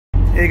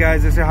Hey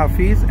guys, this is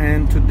Hafiz,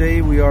 and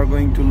today we are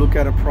going to look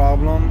at a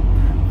problem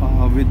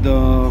with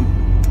the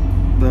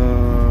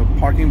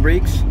parking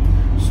brakes.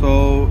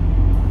 So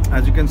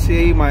as you can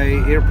see, my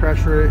air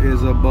pressure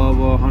is above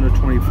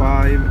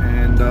 125,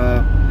 and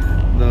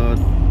the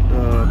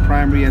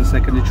primary and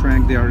secondary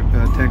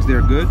tanks they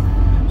are good.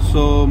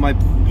 So my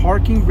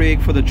parking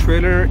brake for the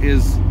trailer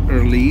is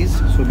released,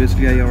 so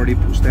basically I already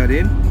pushed that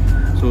in,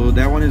 so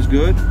that one is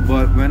good.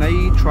 But when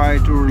I try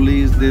to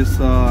release this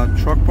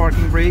truck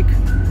parking brake,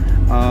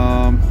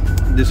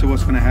 this is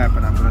what's going to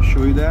happen. I'm going to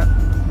show you that.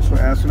 So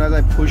as soon as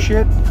I push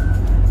it,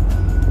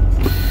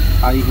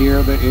 I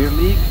hear the air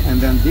leak, and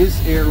then this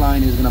air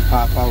line is going to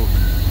pop out.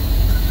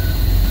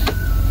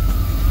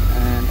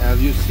 And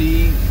as you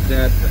see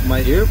that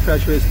my air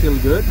pressure is still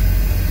good,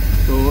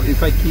 so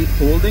if I keep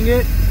holding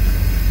it,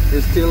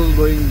 it's still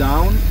going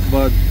down,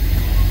 but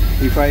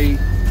if I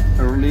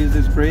release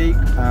this brake,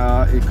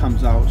 it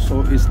comes out.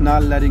 So it's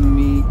not letting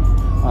me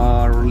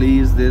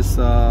release this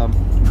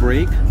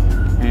brake,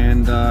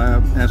 and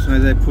as soon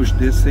as I push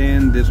this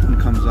in, this one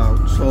comes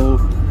out. So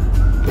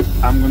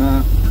I'm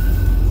gonna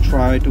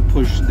try to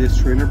push this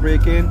trailer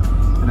brake in,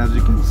 and as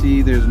you can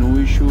see, there's no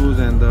issues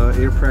and the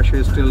air pressure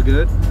is still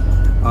good.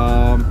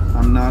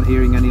 I'm not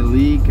hearing any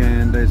leak,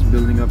 and it's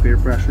building up air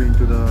pressure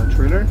into the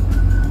trailer.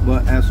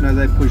 But as soon as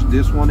I push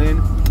this one in,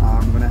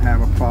 I'm gonna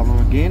have a problem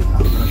again.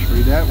 I'm gonna show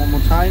you that one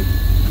more time.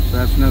 So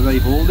as soon as I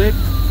hold it,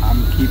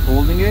 I'm keep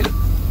holding it,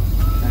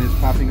 and it's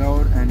popping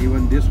out, and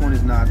even this one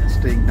is not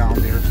staying down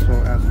there. So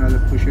as soon as I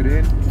push it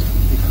in,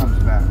 it comes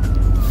back.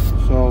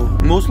 So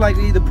most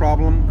likely the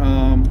problem,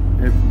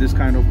 if this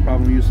kind of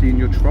problem you see in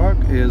your truck,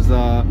 is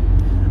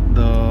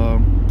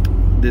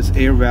this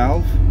air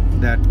valve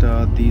that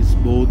these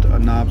both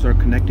knobs are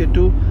connected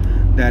to.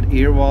 That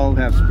air valve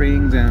have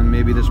springs, and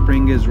maybe the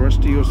spring is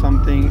rusty or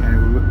something,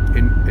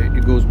 and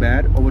it goes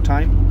bad over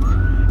time.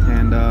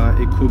 And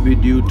it could be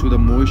due to the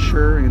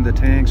moisture in the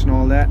tanks and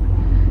all that.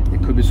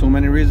 It could be so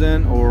many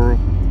reasons, or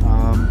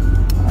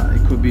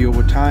it could be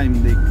over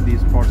time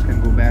these parts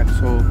can go bad.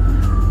 So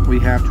we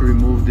have to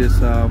remove this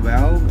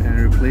valve and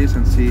replace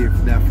and see if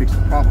that fixes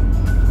the problem.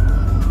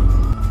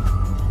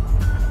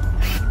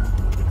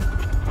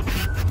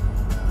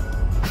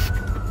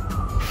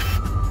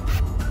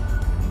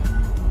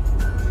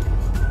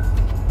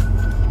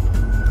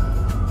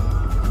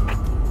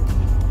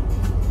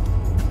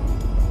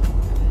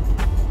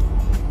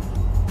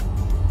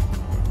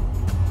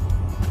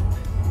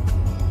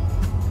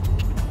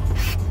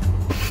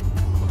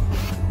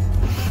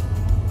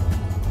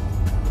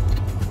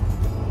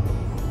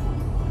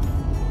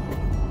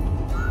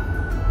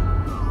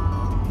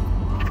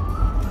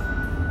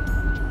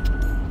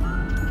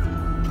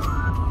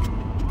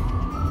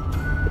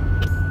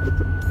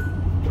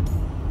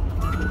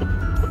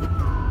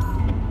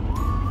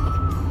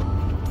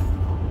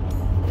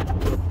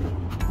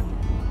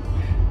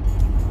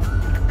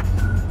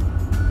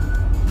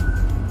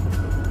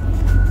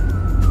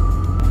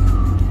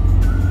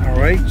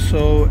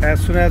 So as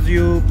soon as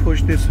you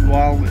push this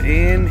valve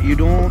in, you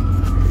don't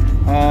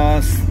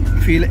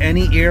feel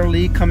any air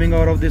leak coming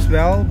out of this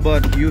valve,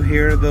 but you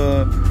hear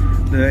the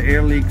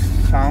air leak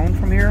sound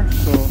from here.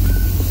 So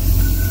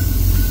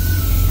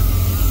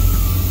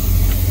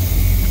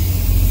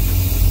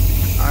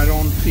I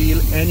don't feel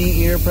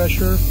any air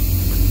pressure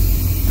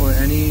or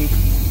any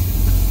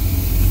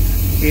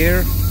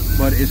air,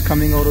 but it's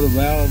coming out of the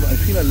valve. I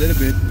feel a little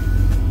bit,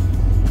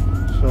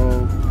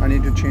 so I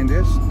need to change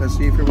this. Let's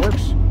see if it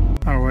works.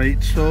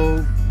 Alright,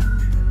 so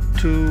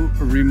to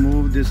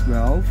remove this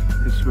valve,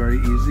 it's very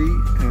easy.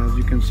 As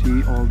you can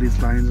see, all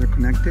these lines are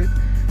connected.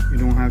 You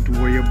don't have to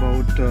worry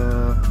about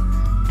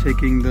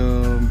taking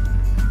the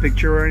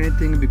picture or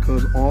anything,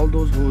 because all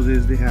those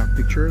hoses, they have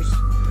pictures.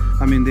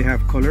 I mean, they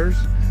have colors.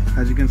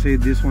 As you can see,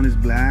 this one is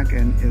black,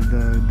 and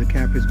the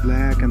cap is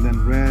black, and then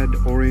red,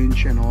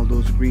 orange, and all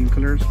those green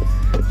colors.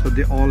 So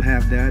they all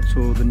have that.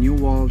 So the new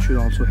valve should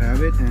also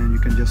have it, and you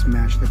can just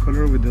match the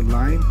color with the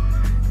line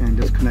and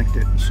just connect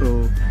it.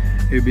 So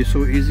it'll be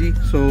so easy.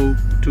 So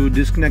to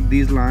disconnect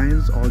these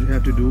lines, all you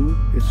have to do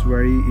is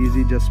very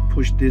easy. Just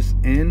push this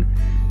in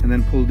and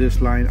then pull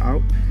this line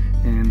out.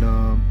 And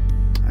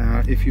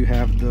if you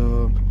have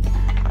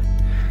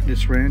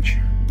this wrench,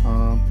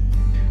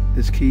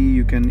 this key,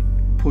 you can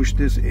push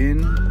this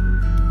in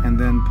and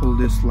then pull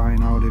this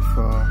line out if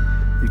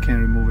you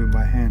can't remove it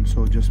by hand.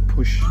 So just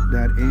push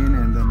that in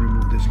and then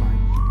remove this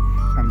line.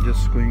 I'm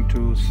just going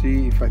to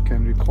see if I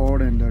can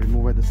record and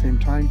remove at the same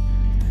time.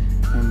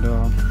 And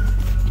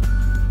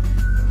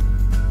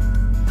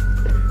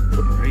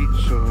alright,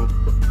 so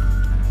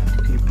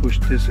you push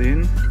this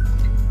in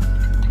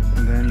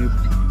and then you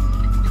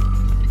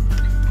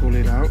pull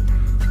it out.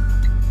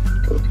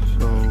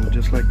 So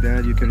just like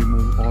that, you can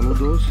remove all of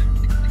those.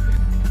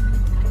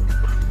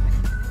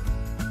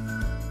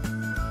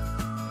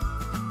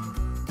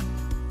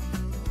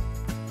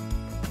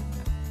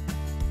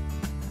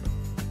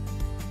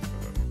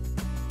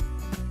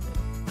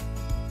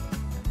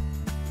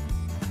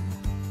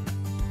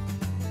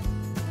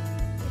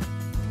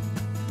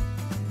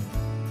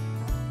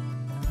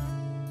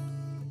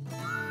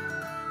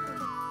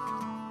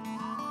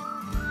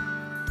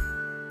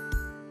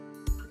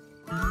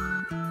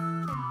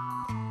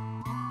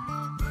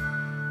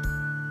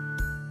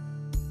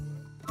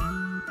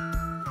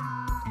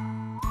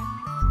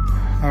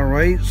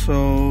 Alright,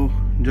 so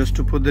just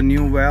to put the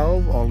new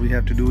valve, all we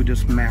have to do is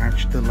just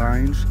match the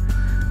lines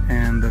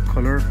and the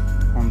color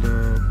on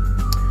the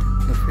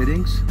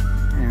fittings,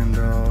 and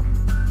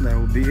that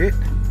will be it.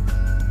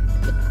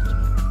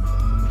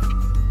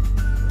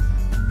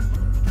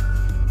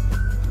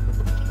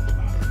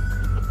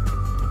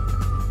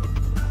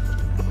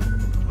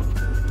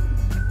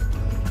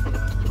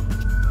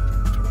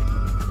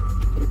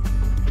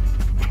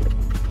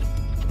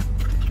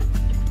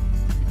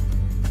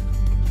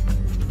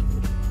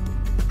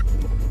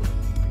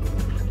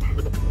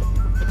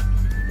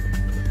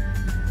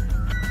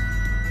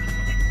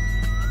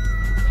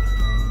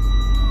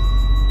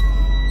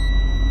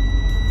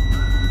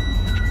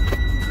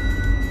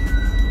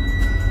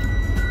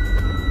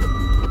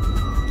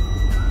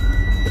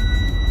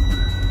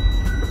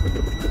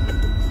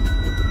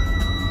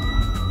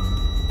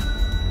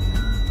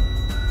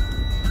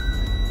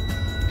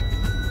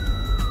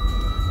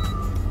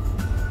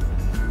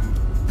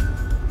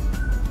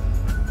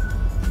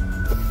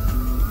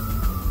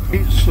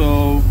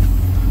 So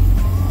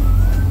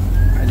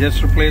I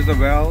just replaced the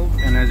valve,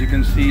 and as you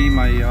can see,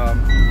 my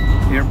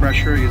air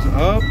pressure is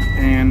up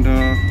and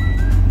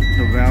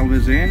the valve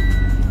is in,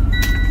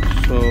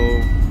 so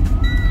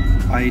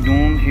I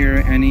don't hear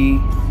any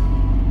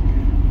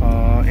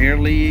air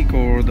leak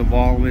or the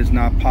valve is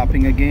not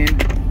popping again.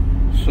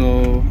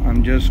 So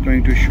I'm just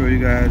going to show you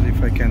guys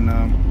if I can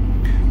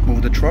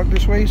move the truck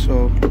this way.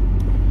 So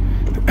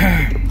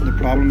the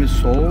problem is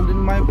solved in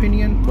my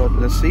opinion, but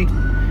let's see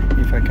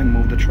if I can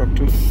move the truck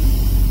too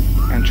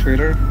and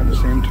trailer at the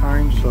same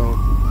time. So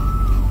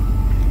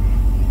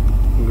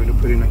I'm going to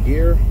put in a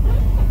gear.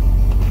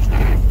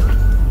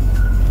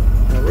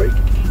 Alright,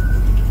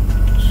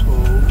 so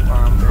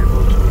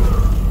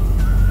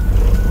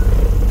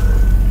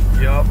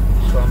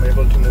I'm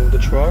able to move the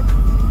truck,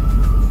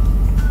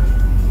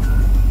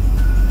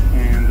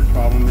 and the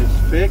problem is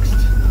fixed.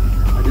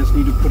 I just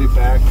need to put it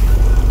back,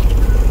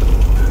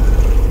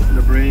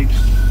 the brakes.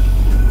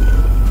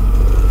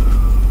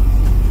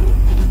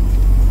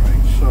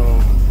 So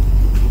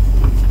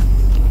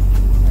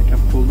I can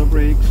pull the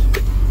brakes,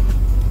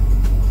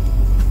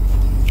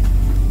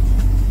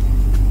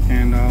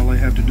 and all I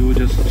have to do is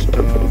just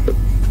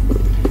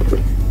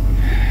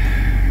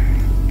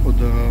put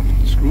the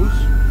screws.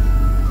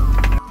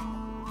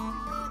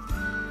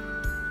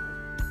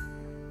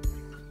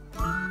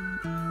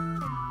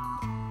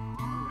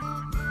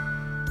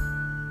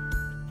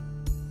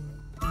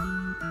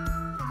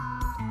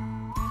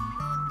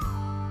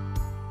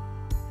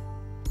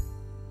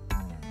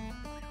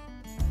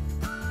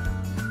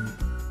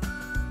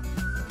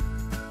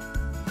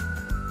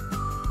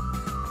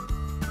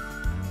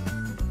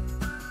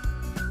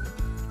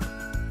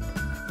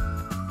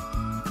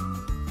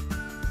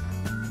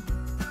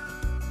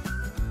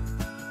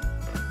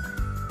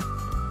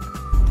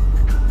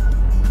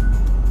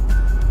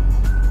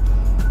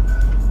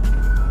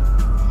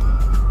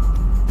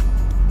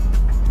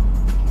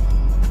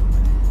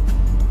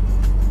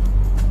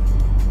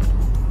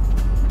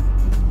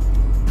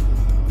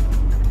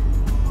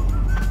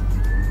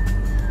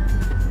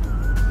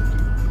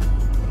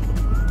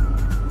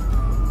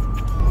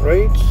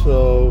 Right,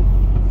 so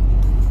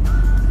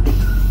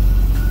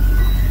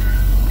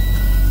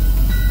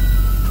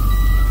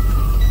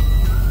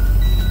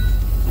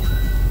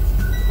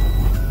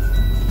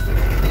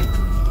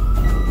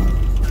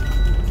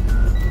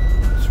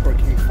it's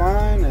working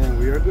fine and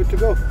we are good to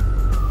go.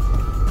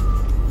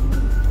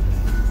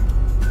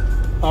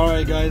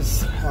 Alright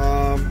guys,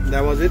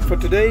 that was it for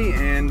today,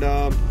 and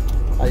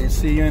I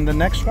see you in the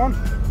next one.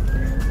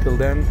 Till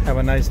then, have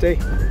a nice day.